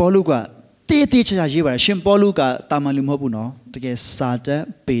ရှင်ပေါလုကတေးသေးချာရေးပါတယ်ရှင်ပေါလုကတာမန်လူမဟုတ်ဘူးနော်တကယ်စာတက်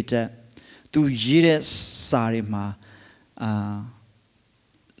ပေတက်သူရေးတဲ့စာတွေမှာ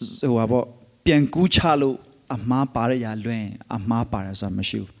ဟိုဘောပြန်ကူးချလို့အမှားပါရရလွင်အမှားပါတယ်ဆိုတာမ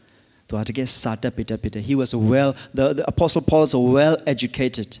ရှိဘူးသူကတကယ်စာတက်ပေတက်ဖြစ်တယ် he was the apostle Paul was well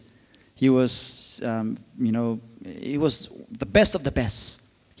educated he was he was the best of the best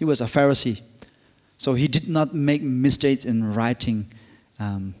he was a Pharisee so he did not make mistakes in writing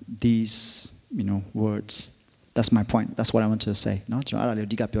these words that's my point that's what I want to say เนาะကျွန်တော်အဲ့ဒါလေး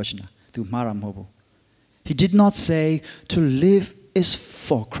အဓိကပြောချင်တာသူမှားတာမဟုတ်ဘူး he did not say to live is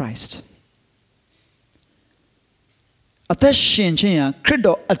for Christ အသက်ရှင်ခြင်းဟာခရစ်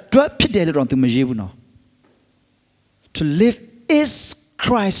တော်အတွက်ဖြစ်တယ်လို့တော့သူမရေးဘူးနော် to live is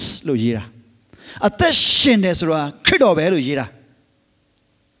Christ လို့ရေးတာအသက်ရှင်တယ်ဆိုတာခရစ်တော်ပဲလို့ရေးတာ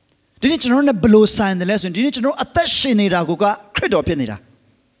ဒီနေ့ကျွန်တော်နဲ့ဘယ်လိုဆိုင်တယ်လဲဆိုရင်ဒီနေ့ကျွန်တော်အသက်ရှင်နေတာကခရစ်တော်ဖြစ်နေတာ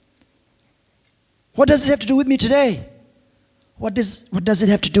What does it have to do with me today? What does it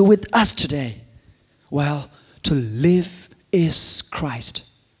have to do with us today? Well, to live is Christ.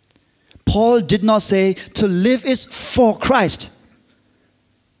 Paul did not say to live is for Christ.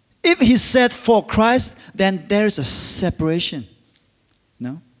 If he said for Christ, then there is a separation.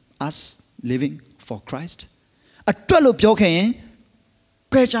 No? Us living for Christ. အတွက်လို့ပြောခဲ့ရင်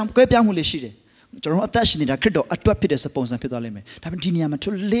ကွဲပြားမှုလေးရှိတယ်ကျွန်တော်အသက်ရှင်နေတာခရစ်တော်အတွက်ဖြစ်တဲ့စပုံစံဖြစ်သွားလိမ့်မယ်ဒါပေမဲ့ဒီနေရာမှာ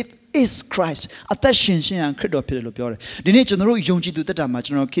to live is Christ အသက်ရှင်ခြင်းဟာခရစ်တော်ဖြစ်တယ်လို့ပြောတယ်ဒီနေ့ကျွန်တော်တို့ယုံကြည်သူတက်တာမှာ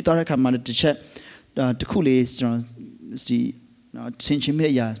ကျွန်တော်ခေတ်သွားတဲ့အခါမှာတစ်ချက်တစ်ခုလေးကျွန်တော်ဒီဆင်ခြင်မိ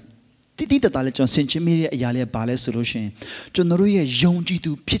တဲ့အရာတိတသားလေးကျွန်တော်ဆင်ခြင်မိတဲ့အရာလေးဘာလဲဆိုလို့ရှိရင်ကျွန်တော်တို့ရဲ့ယုံကြည်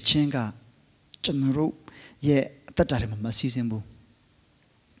သူဖြစ်ခြင်းကကျွန်တော်တို့ရဲ့အသက်တာထဲမှာမစီစဉ်ဘူး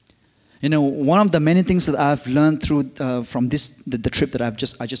You know, one of the many things that I've learned through from the trip that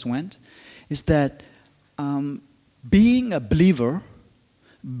I just went is that being a believer,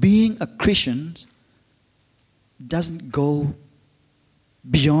 being a Christian, doesn't go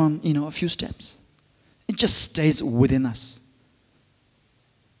beyond a few steps. It just stays within us.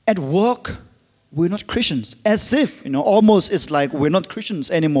 At work, we're not Christians, as if almost it's like we're not Christians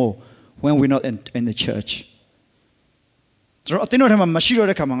anymore when we're not in the church. ကျွန်တော်အတင်းတော်ထဲမှာမရှိတော့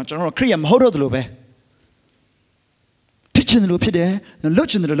တဲ့ခါမှာကျွန်တော်ခရစ်ယာန်မဟုတ်တော့တယ်လို့ပဲဖြစ်ချင်တယ်လို့ဖြစ်တယ်လုပ်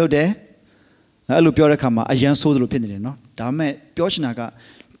ချင်တယ်လို့လုပ်တယ်အဲ့လိုပြောတဲ့ခါမှာအရန်ဆိုးတယ်လို့ဖြစ်နေတယ်နော်ဒါပေမဲ့ပြောချင်တာက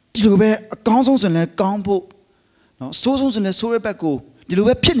ဒီလိုပဲအကောင်းဆုံးဆိုရင်လည်းကောင်းဖို့နော်ဆိုးဆုံးဆိုရင်လည်းဆိုးတဲ့ဘက်ကိုဒီလို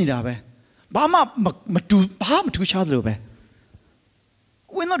ပဲဖြစ်နေတာပဲဘာမှမထူခြားတယ်လို့ပဲ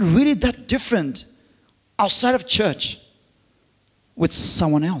We're not really that different outside of church with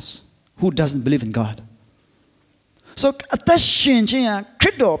someone else who doesn't believe in God So အသက်ရှင်ခြင်းဟာခရ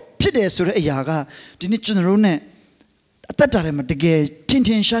စ်တော်ဖြစ်တယ်ဆိုတဲ့အရာကဒီနေ့ကျွန်တော်တို့ ਨੇ အသက်တာထဲမှာတကယ်ထင်ထ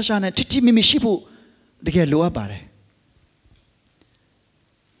င်ရှားရှားနဲ့ထိထိမိမိရှိဖို့တကယ်လိုအပ်ပါတယ်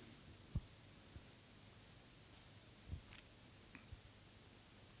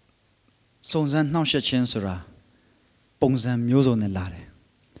စုံစမ်းနှောင့်ယှက်ခြင်းဆိုတာပုံစံမျိုးစုံနဲ့လာတယ်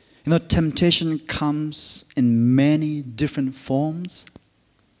temptation comes in many different forms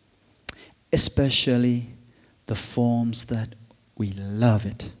especially the forms that we love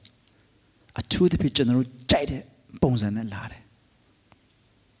it အထူးသဖြင့်ကျွန်တော်တို့ကြိုက်တဲ့ပုံစံနဲ့လာတယ်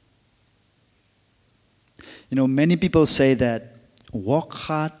many people say that work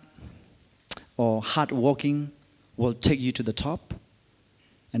hard or hard working will take you to the top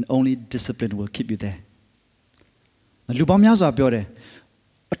and only discipline will keep you there လူပေါင်းများစွာပြောတယ်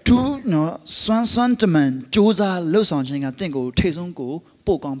အထူးစွမ်းတမန်စူးစမ်းလှုပ်ဆောင်ခြင်းကတင့်ကိုထိတ်ဆုံးကို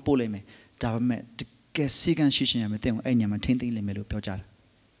ပို့ကောင်းပို့လိမ့်မယ်ဒါပေမဲ့ကဲစီကံရှိရှင်ရမယ်တဲ့အဲ့ညမှာထိမ့်သိမ့်လိမ့်မယ်လို့ပြောကြတယ်။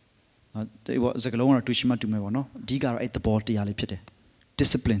ဒီဘောစကလုံးကတော့တူရှိမှတူမယ်ပေါ့နော်။အဓိကတော့အဲ့သဘောတရားလေးဖြစ်တယ်။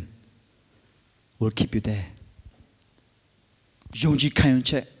 Discipline will keep you there. ယုံကြည်ခံယူ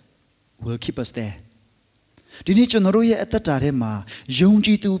ချက် will keep us there. ဒီနေ့ကျွန်တော်တို့ရဲ့အသက်တာထဲမှာယုံကြ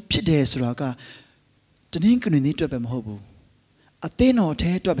ည်သူဖြစ်တယ်ဆိုတာကတနင်္ဂနွေနေ့အတွက်ပဲမဟုတ်ဘူး။အသင်းတော်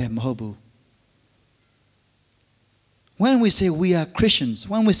ထဲအတွက်ပဲမဟုတ်ဘူး။ When we say we are Christians,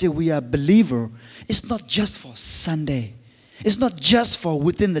 when we say we are believer, it's not just for Sunday. It's not just for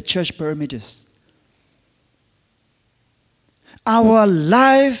within the church perimeters. Our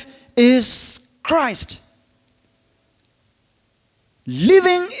life is Christ.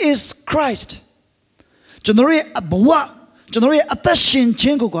 Living is Christ. ကျွန်တော်ရဲ့ဘဝကျွန်တော်ရဲ့အသက်ရှင်ခြ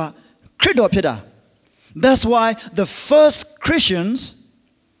င်းကိုကခရစ်တော်ဖြစ်တာ That's why the first Christians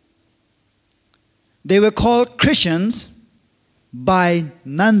they were called Christians by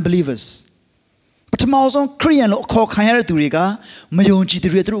non-believers ပထမဆုံးခရိယန်လို့ခေါ်ခံရတဲ့သူတွေကမယုံကြည်သူ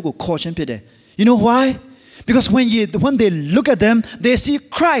တွေသူတို့ကိုခေါ်ခြင်းဖြစ်တယ် You know why? Because when they look at them, they see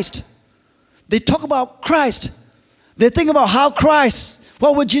Christ. They talk about Christ. They think about how Christ,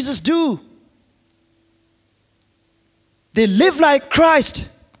 what would Jesus do? They live like Christ.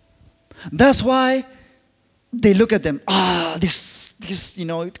 That's why they look at them. This,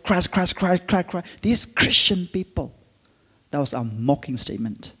 Christ. These Christian people. That was a mocking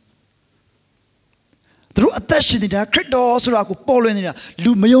statement. Through attention, they are critical. So I could follow in there.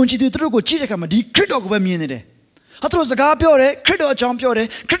 Lu mayonji to through go cheat kama di critical go minute. Hatro zaka piore, critical jump piore,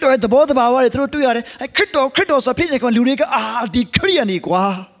 critical at the bottom of our through 2 years. I critical so people can lurika di Korean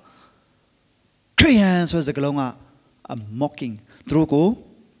equa. Koreans was a galonga a mocking. Through go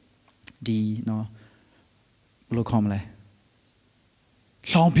di no blocomle.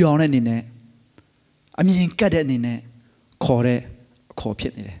 Long beyond in it. I mean, get it in it. Kore copy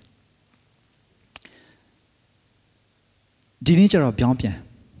it. ဒီနေ့ကျတော့ပြောင်းပြန်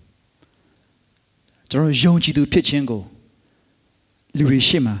ကျွန်တော်ယုံကြည်သူဖြစ်ခြင်းကိုလူတွေ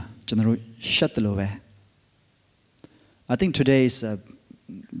ရှေ့မှာကျွန်တော်ရှက်တယ်လို့ပဲ I think today is a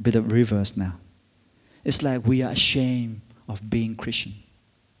bit of reverse now. It's like we are ashamed of being Christian.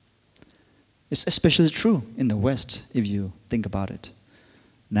 It's especially true in the West if you think about it.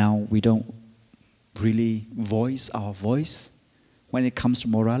 Now we don't really voice our voice when it comes to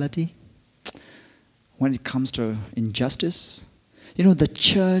morality. When it comes to injustice, the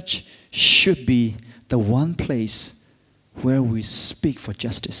church should be the one place where we speak for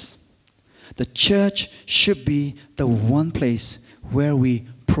justice. The church should be the one place where we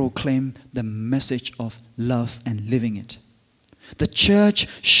proclaim the message of love and living it. The church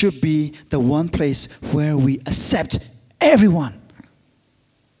should be the one place where we accept everyone.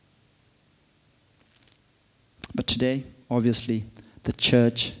 But today, obviously, the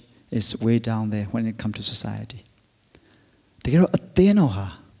church is way down there when it comes to society. The ateno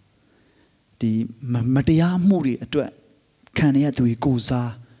ha the matia muri atwa kanya tu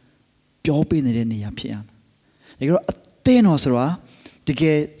ikuza pyo pe nede neya phit yam. The ateno sora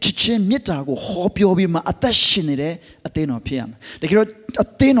tike chichin metta ko ho pyo pi ma atat shin nede ateno phit yam. The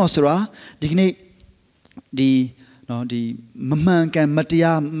ateno sora dikne di maman kan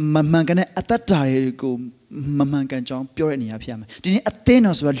matia maman kan atat tare ko maman kan chong pyo re neya phit yam. Di ne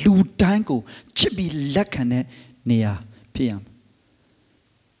ateno sora lu dan ko chit bi lak khan ne neya phit yam.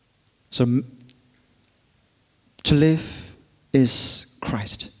 So to live is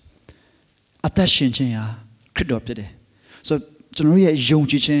Christ. Atat shin chin ya Christ do phit de. So ကျွန်တော်ရဲ့ယုံ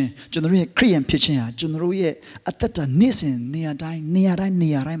ကြည်ခြင်းကျွန်တော်ရဲ့ခရိယန်ဖြစ်ခြင်းဟာကျွန်တော်ရဲ့အသက်တာနေ့စဉ်နေရာတိုင်း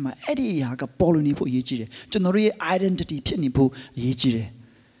မှာအဲ့ဒီအရာကပေါ်လွင်နေဖို့အရေးကြီးတယ်ကျွန်တော်ရဲ့ identity ဖြစ်နေဖို့အရေးကြီးတယ်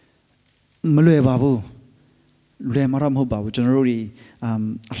မလွယ်ပါဘူးလွယ်မှာတော့မဟုတ်ပါဘူးကျွန်တော်တို့တွေ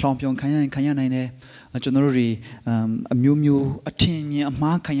အလောင်းပြောင်းခံရနိုင်တယ်ကျွန်တော်တို့တွေအမျိုးမျိုးအထင်မြင်အ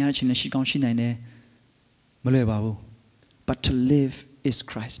မှားခံရခြင်းလည်းရှိကောင်းရှိနိုင်တယ်မလွယ်ပါဘူး but to live is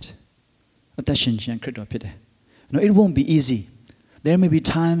Christ အသက်ရှင်ခြင်းခရစ်တော်ဖြစ်တယ် No, it won't be easy. There may be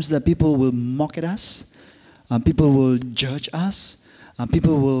times that people will mock at us, people will judge us,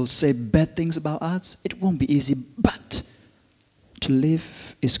 people will say bad things about us. It won't be easy, but to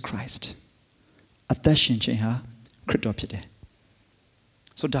live is Christ. Attention, chenha, Christ pide.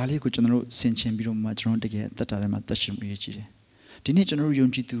 So, dali ko channel senchen biro ma channel dege tatare ma attention uyechire. Dini channel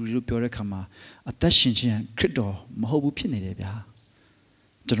yongji tu ro pyo re khama attention chen Christ mahobu phit ne de bya.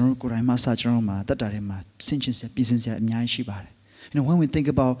 ကျွန်တော်ကိုယ်တိုင်မှာစကျွန်တော်မှာတတ်တာတွေမှာစင်ချင်စရာပြင်ဆင်စရာအများကြီးရှိပါတယ် when we think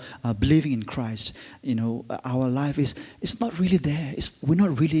about believing in Christ, our life is not really there.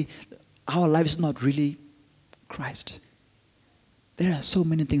 Our life is not really Christ. There are so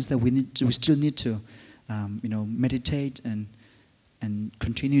many things that we still need to, meditate and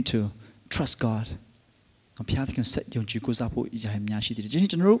continue to trust God. ဘုရားသခင်ဆက်ယုံကြည်ကိုးစားဖို့အရာအများရှိသေးတယ်ဒီ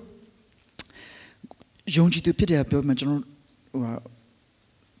နေ့ကျွန်တော်တို့ယုံကြည်သူဖြစ်တယ်ပြောမှကျွန်တော်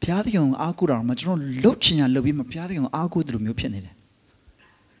ဘုရားသခင်ကိုအားကိုးတာမှာကျွန်တော်လှုပ်ချင်ရလှုပ်ပြီးမှဘုရားသခင်ကိုအားကိုးတယ်လို့မျိုးဖြစ်နေတယ်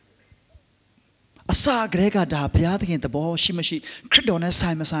အစာကလေးကဒါဘုရားသခင်သဘောရှိမရှိခရစ်တော်နဲ့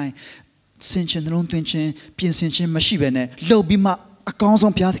ဆိုင်မဆိုင်စင်ချင်တဲ့လုံးသွင်းခြင်းပြင်ဆင်ခြင်းမရှိဘဲနဲ့လှုပ်ပြီးမှအကောင်း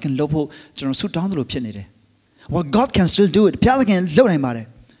ဆုံးဘုရားသခင်လှုပ်ဖို့ကျွန်တော်ဆုတောင်းတယ်လို့ဖြစ်နေတယ် Well God can still do it ဘုရားသခင်လှုပ်နိုင်ပါတယ်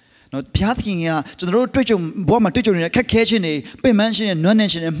နော်ဘုရားသခင်ကကျွန်တော်တို့တွေ့ကြုံဘဝမှာတွေ့ကြုံနေတဲ့ခက်ခဲခြင်းတွေပင်ပန်းခြင်းတွေနွမ်းနယ်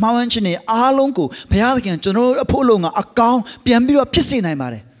ခြင်းတွေမှားဝန်းခြင်းတွေအားလုံးကိုဘုရားသခင်ကျွန်တော်တို့အဖို့လုံးကအကောင်းပြန်ပြီးတော့ဖြစ်စေနိုင်ပါ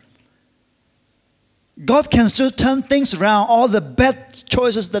တယ်God can still turn things around. All the bad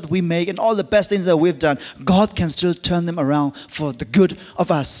choices that we make and all the best things that we've done, God can still turn them around for the good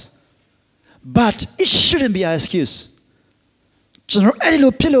of us. But it shouldn't be our excuse.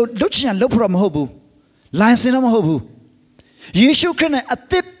 Yeshu Christ a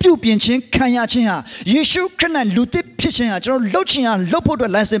tip pu pian chin kanya chin ha. Yeshu Christ lu tip pitchin ha.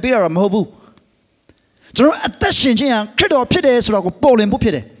 License pira ma hobu. ကျွန်တော်အသက်ရှင်ခြင်းဟာခရစ်တော်ဖြစ်တယ်ဆိုတာကိုပေါ်လွင်ဖို့ဖြ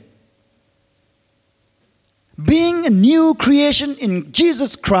စ်တယ် Being a new creation in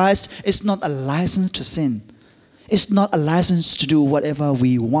Jesus Christ is not a license to sin. It's not a license to do whatever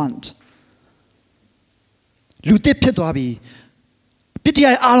we want. လူသစ်ဖြစ်သွားပြီပြစ်တ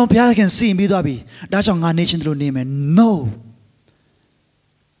ရားအားလုံးဘုရားသခင်စီရင်ပြီးသွားပြီဒါကြောင့်ငါနေခြင်းတို့နေမယ် No.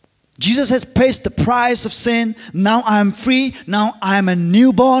 Jesus has paid the price of sin. Now I am free. Now I am a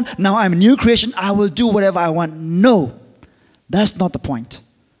newborn. Now I am a new creation. I will do whatever I want. No. That's not the point.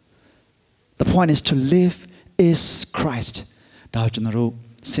 The point is to live is Christ. ဒါကျွန်တော်တို့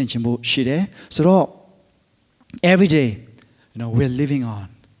ဆင်ခြင်ဖို့ရှိတယ်ဆိုတော့ every day we're living on.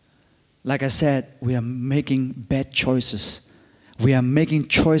 Like I said, we are making bad choices. We are making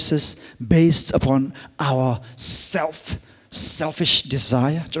choices based upon our selfish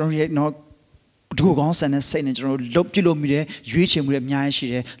desire. ကျွန်တော်တို့ဒုကောင်းဆန်တဲ့စိတ်နဲ့ကျွန်တော်တို့လုပ်ပြလို့မိတယ်ရွေးချယ်မှုတွေအများကြီးရှိ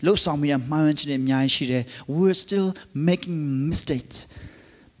တယ်လှုပ်ဆောင်မှုတွေမှားယွင်းခြင်းတွေအများကြီးရှိတယ် We're still making mistakes,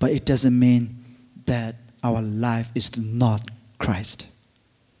 but it doesn't mean that our life is not Christ.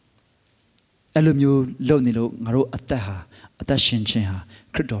 အဲ့လိုမျိုးလုပ်နေလို့ငါတို့အသက်ရှင်ခြင်းဟာ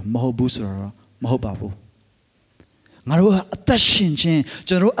ခရစ်တော်မဟုတ်ဘူးဆိုတော့မဟုတ်ပါဘူးငါတို့အသက်ရှင်ခြင်း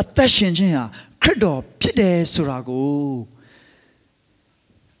ကျွန်တော်တို့အသက်ရှင်ခြင်းဟာခရစ်တော်ဖြစ်တယ်ဆိုတာကို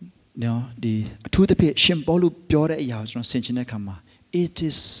ဒီအထူးသဖြင့်ရှင်ပေါလုပြောတဲ့အရာကိုကျွန်တော်ဆင်ခြင်တဲ့အခါမှာ It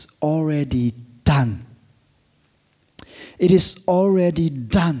is already done. It is already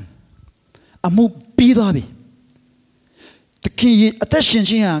done. အမှုပြီးသွားပြီတခင်အသက်ရှင်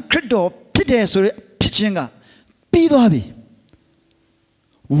ခြင်းဟာခရစ်တော်ဖြစ်တယ်ဆိုတဲ့ဖြစ်ခြင်းကပြီးသွားပြီ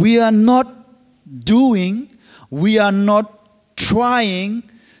We are not doing, we are not trying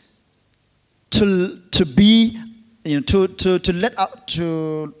to be to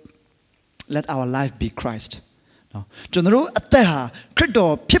let our life be Christ. ကျွန်တော်တို့အသက်ဟာခရစ်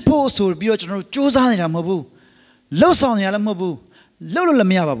တော်ဖြစ်ဖို့ဆိုပြီးတော့ကျွန်တော်တို့ကြိုးစားနေတာမဟုတ်ဘူးလှုပ်ဆောင်နေတာလည်းမဟုတ်ဘူးလှုပ်လို့လ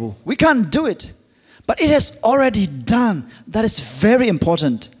ည်းမရပါဘူး We can't do it, but it has already done. That is very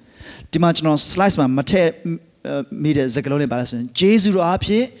important. ဒီမှာကျွန်တော် slides မှာမထည့်မိတဲ့စကားလုံးလေးပါလို့ဆိုရင်ဂျေဇုတော်အ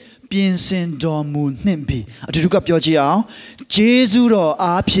ဖြစ်ပြင်ဆင်တော်မူနှင့်ပြီအတူတူကပြောကြည့်အောင်ဂျေဇုတော်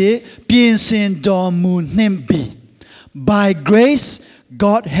အဖြစ်ပြင်ဆင်တော်မူနှင့်ပြီ By grace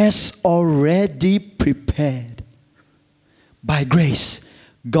God has already prepared. By grace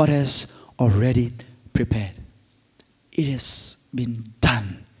God has already prepared. It has been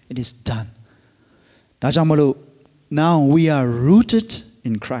done. It is done. ဒါကြောင့်မလို့ now we are rooted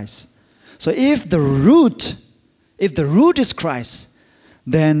in Christ. So if the root is Christ,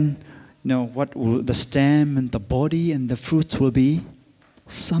 then what will the stem and the body and the fruits will be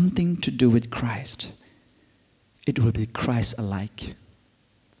something to do with Christ. It will be Christ alike.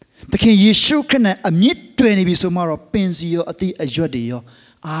 တခင်ယေရှုခရစ်နဲ့အမြင့်တွယ်နေပြီဆိုမှတော့ပင်စီရောအသီးအရွက်တွေရော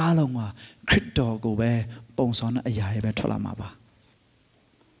အားလုံးကခရစ်တော်ကိုပဲပုံဆောင်တဲ့အရာတွေပဲထွက်လာမှာပါ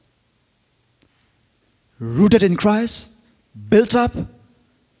Rooted in Christ, built up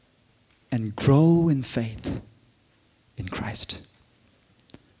and grow in faith in Christ.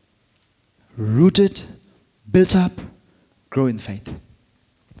 Rooted, built up, grow in faith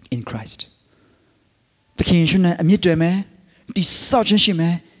in Christ. တခင်ယေရှုနဲ့အမြင့်တွယ်မယ်တိဆောက်ခြင်းရှိမ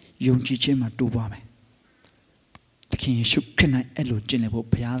ယ်ယုံကြည်ခြင်းမှာတိုးပွားမယ်တခင်ယေရှုခရစ်၌အဲ့လိုကျင့်လည်ဖို့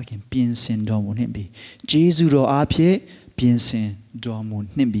ဘုရားသခင်ပြင်ဆင်တော်မူနှင့်ပြီဂျေဇုတော်အားဖြင့်ပြင်ဆင်တော်မူ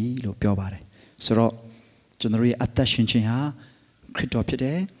နှင့်ပြီလို့ပြောပါတယ်ဆိုတော့ကျွန်တော်ရဲ့အသက်ရှင်ခြင်းဟာခရစ်တော်ဖြစ်တ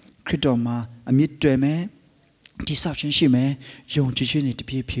ယ်ခရစ်တော်မှာအမြင့်တွယ်မယ်တိဆောက်ခြင်းရှိမယ်ယုံကြည်ခြင်းတွေတ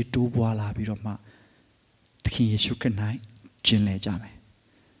ဖြည်းဖြည်းတိုးပွားလာပြီးတော့မှသခင်ယေရှုခရစ်၌ကျင့်လည်ကြမယ်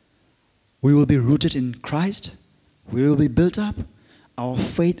We will be rooted in Christ. We will be built up. Our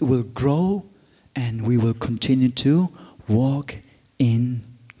faith will grow and we will continue to walk in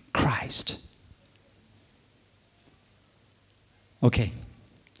Christ. Okay,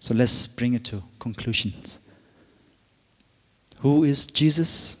 so let's bring it to conclusions. Who is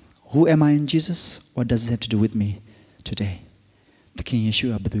Jesus? Who am I in Jesus? What does it have to do with me today? The King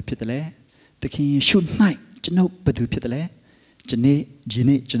Yeshua badu pitale. The King Yeshua night. Jano badu pitale. Jane.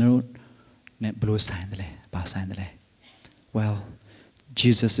 Blue sign the ba sign the Well,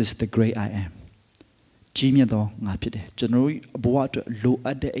 Jesus is the great I am. Jimmy do nga pide. Generally, boat low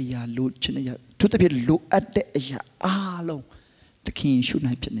at the aya, low chinaya, to the bit low at the aya. Ah, low. The king should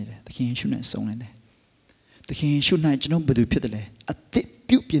not pit it. The king should not song in it. The king should not know but do pitale. A thick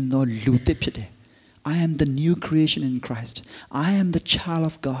pupil no lute pite. I am the new creation in Christ. I am the child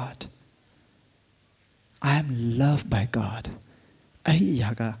of God. I am loved by God. Ari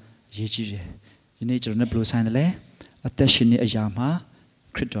yaga. You need to blue sign the lay. Attaching a yama,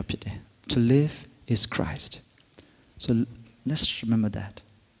 critopite. To live is Christ. So let's remember that.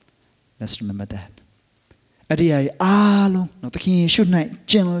 Let's remember that. အဲ့ဒီအရာအားလုံးနော်သခင်ယေရှု၌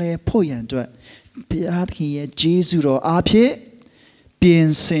ကျင်လည်ဖို့ရန်အတွက်ဘုရားသခင်ရဲ့ဂျေဇုတော်အားဖြင့်ပြင်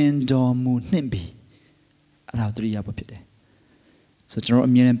ဆင်တော်မူနှင့်ပြီအဲ့ဒါသတိရဖို့ဖြစ်တယ်ဆိုတော့ကျွန်တော်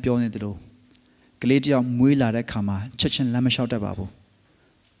အမြဲတမ်းပြောနေသလိုကလေးတယောက်မွေးလာတဲ့ခါမှာချက်ချင်းလမ်းမလျှောက်တတ်ပါဘူး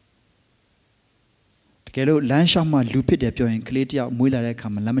တကယ်လို့လမ်းလျှောက်မှလူဖြစ်တယ်ပြောရင်ကလေးတယောက်မွေးလာတဲ့ခါ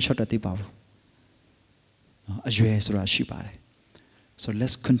မှာလမ်းမလျှောက်တတ်သေးပါဘူးအရွယ်ဆိုတာရှိပါတယ် so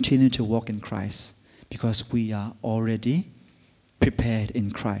let's continue to walk in Christ because we are already prepared in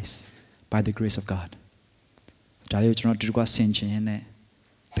Christ by the grace of God ဒါလေးကိုကျွန်တော်ဒီကွာဆင်ခြင်ရင်းနဲ့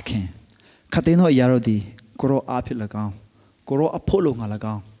သခင်ခတ်သိမ်းသောအရာတို့သည်ကိုရောအားဖြင့်၎င်းကိုရောအဖို့လုံငါ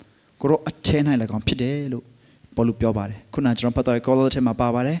၎င်းကိုရောအထဲ၌၎င်းဖြစ်တယ်လို့ပေါလုပြောပါတယ်ခုနကကျွန်တော်ဖတ်到ကောလောထဲမှာပါ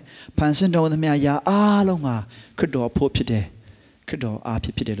ပါတယ်ဖန်ဆင်းတော်သမျှအရာအားလုံးဟာခရစ်တော်အဖို့ဖြစ်တယ်ခရစ်တော်အားဖြ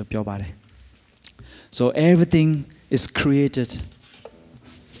စ်တယ်လို့ပြောပါတယ် so everything is created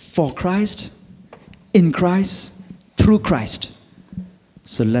for Christ in Christ through Christ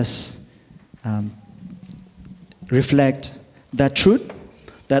so let's reflect that truth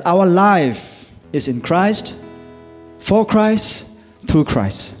that our life is in Christ for Christ through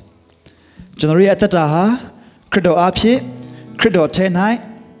Christ ကျွန်တော်ရဲ့အသက်တာဟာခရစ်တော်အားဖြင့်ခရစ်တော်ထဲ၌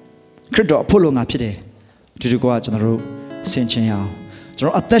ခရစ်တော်အဖို့လုံငါဖြစ်တယ်ဒီလိုကကျွန်တော်တို့ဆင်ခြင်ရအောင်ကျွန်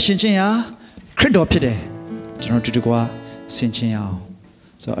တော်အသက်ရှင်ခြင်းဟာခရစ်တော်ဖြစ်တယ်ကျွန်တော်ဒီလိုကဆင်ခြင်ရအောင်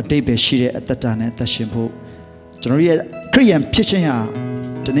ဆိုတော့အတိတ်ပဲရှိတဲ့အသက်တာနဲ့အသက်ရှင်ဖို့ကျွန်တော်ရဲ့ခရိယန်ဖြစ်ခြင်းဟာ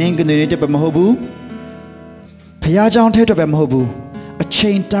တနင်္ဂနွေနေ့တည်းမဟုတ်ဘူးဘုရားကျောင်းထဲတော့ပဲမဟုတ်ဘူးအချိ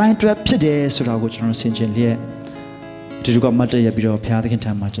န်တိုင်းအတွက်ဖြစ်တယ်ဆိုတာကိုကျွန်တော်ဆင်ခြင်လျက်ဒီလိုကမတ်တရပြီးတော့ဘုရားသခင်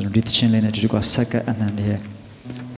ထံမှာကျွန်တော်ဒီသချင်းလေးနဲ့ဒီလိုကစက္ကန့်အနန္တရဲ့